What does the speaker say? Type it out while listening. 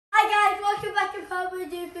Purple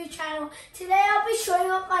Duper channel. Today I'll be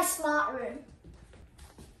showing up my smart room.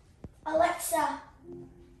 Alexa,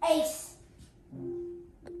 Ace.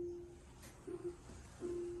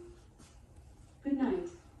 Good night,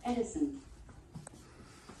 Edison.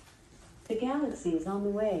 The galaxy is on the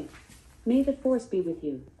way. May the force be with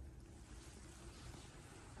you.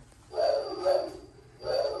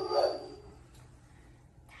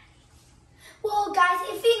 Well guys,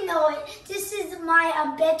 if you know it, this is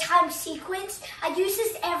my bedtime sequence. I use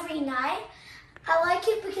this every night. I like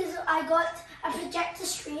it because I got a projector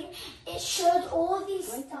screen. It shows all these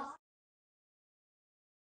stars.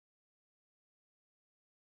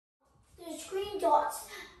 The screen dots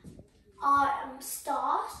are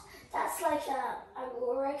stars. That's like a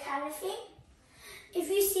aurora kind of thing. If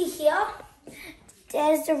you see here,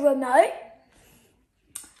 there's the remote.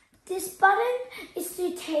 This button is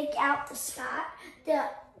to take out the stars.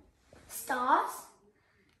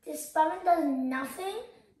 This button does nothing.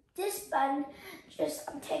 This button just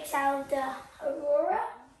takes out the aurora.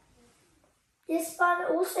 This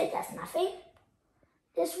button also does nothing.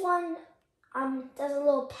 This one does a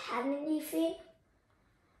little patterny thing.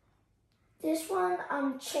 This one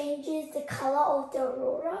changes the color of the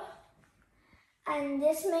aurora. And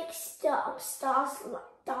this makes the stars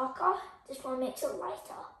darker. This one makes it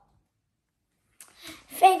lighter.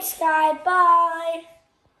 Thanks, guys. Bye.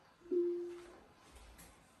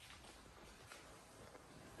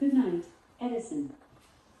 Good night, Edison.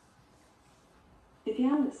 The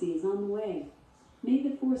galaxy is on the way. May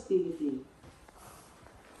the force be with you.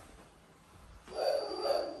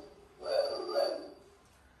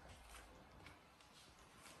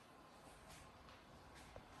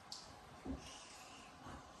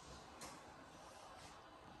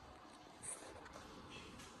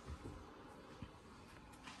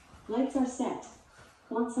 Lights are set.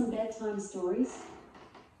 Want some bedtime stories?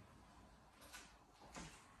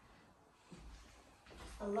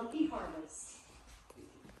 A lucky harvest.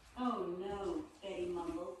 Oh no, Betty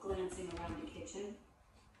mumbled, glancing around the kitchen.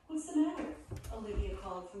 What's the matter? Olivia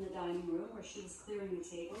called from the dining room where she was clearing the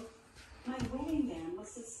table. My wedding band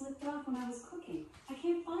must have slipped off when I was cooking. I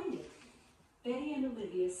can't find it. Betty and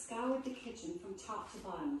Olivia scoured the kitchen from top to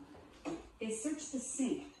bottom. They searched the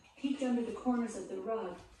sink, peeked under the corners of the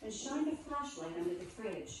rug, and shined a flashlight under the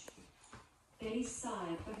fridge. Betty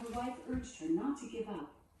sighed, but her wife urged her not to give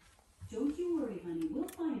up. Don't you worry, honey, we'll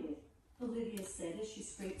find it, Olivia said as she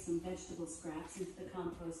scraped some vegetable scraps into the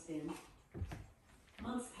compost bin.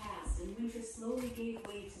 Months passed and winter slowly gave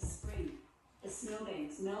way to spring, the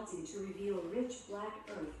snowbanks melting to reveal rich black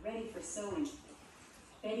earth ready for sowing.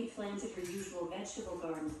 Betty planted her usual vegetable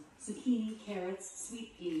garden, zucchini, carrots,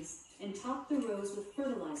 sweet peas, and topped the rows with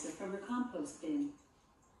fertilizer from her compost bin.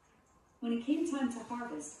 When it came time to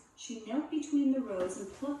harvest, she knelt between the rows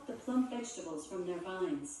and plucked the plump vegetables from their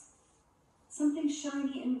vines. Something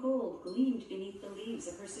shiny and gold gleamed beneath the leaves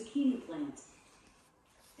of her zucchini plant.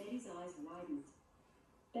 Betty's eyes widened.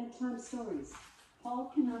 Bedtime stories.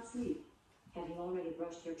 Paul cannot sleep. Have you already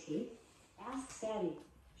brushed your teeth? Asks Daddy.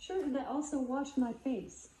 Sure, and I also washed my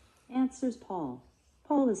face, answers Paul.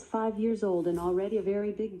 Paul is 5 years old and already a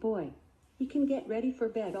very big boy. He can get ready for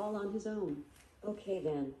bed all on his own. Okay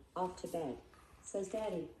then, off to bed, says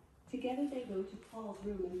Daddy. Together they go to Paul's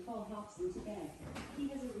room and Paul helps him to bed. He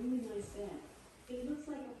has a really nice bed. It looks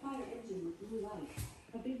like a fire engine with blue light,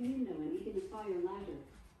 a big window and even a fire ladder.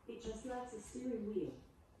 It just lacks a steering wheel.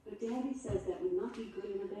 But Daddy says that would not be good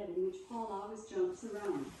in a bed in which Paul always jumps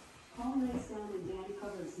around. Paul lays down and Daddy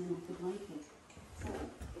covers him with the blanket. So,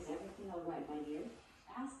 is everything all right, my dear?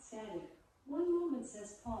 Asks Daddy. One moment,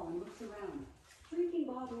 says Paul and looks around. Drinking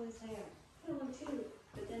bottle is there. Pillow too.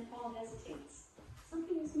 But then Paul hesitates.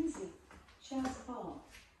 Something is missing. Shouts Paul.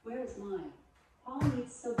 Where is mine? Paul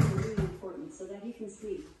needs something really important so that he can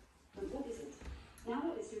sleep. But what is it? Now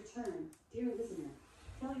it is your turn, dear listener.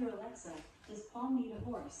 Tell your Alexa, does Paul need a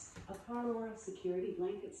horse, a car, or a security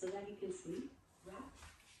blanket so that he can sleep? Wrap?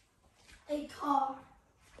 A car.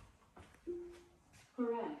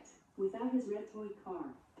 Correct. Without his red toy car,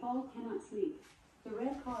 Paul cannot sleep. The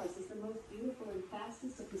red cars is the most beautiful and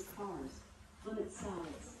fastest of his cars. On its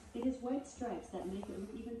sides, it has white stripes that make it move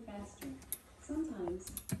even faster.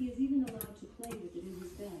 Sometimes, he is even allowed to play with it in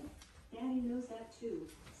his bed. Daddy knows that too,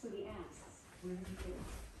 so he asks, where did it go?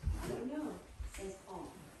 I don't know, says Paul.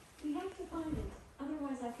 We have to find it,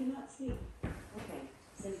 otherwise I cannot sleep. Okay,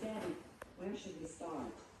 says Daddy. Where should we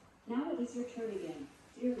start? Now it is your turn again,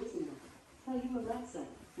 dear listener. Tell you Alexa,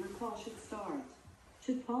 where Paul should start.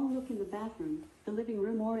 Should Paul look in the bathroom, the living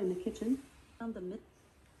room, or in the kitchen? On the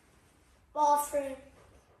Bathroom.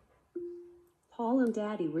 Paul and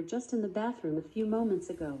Daddy were just in the bathroom a few moments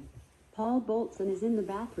ago. Paul bolts and is in the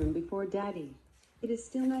bathroom before Daddy. It is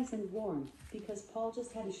still nice and warm because Paul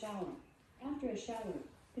just had a shower. After a shower,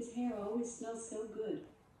 his hair always smells so good.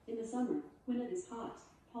 In the summer, when it is hot,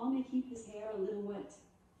 Paul may keep his hair a little wet.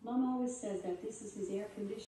 Mom always says that this is his air conditioner.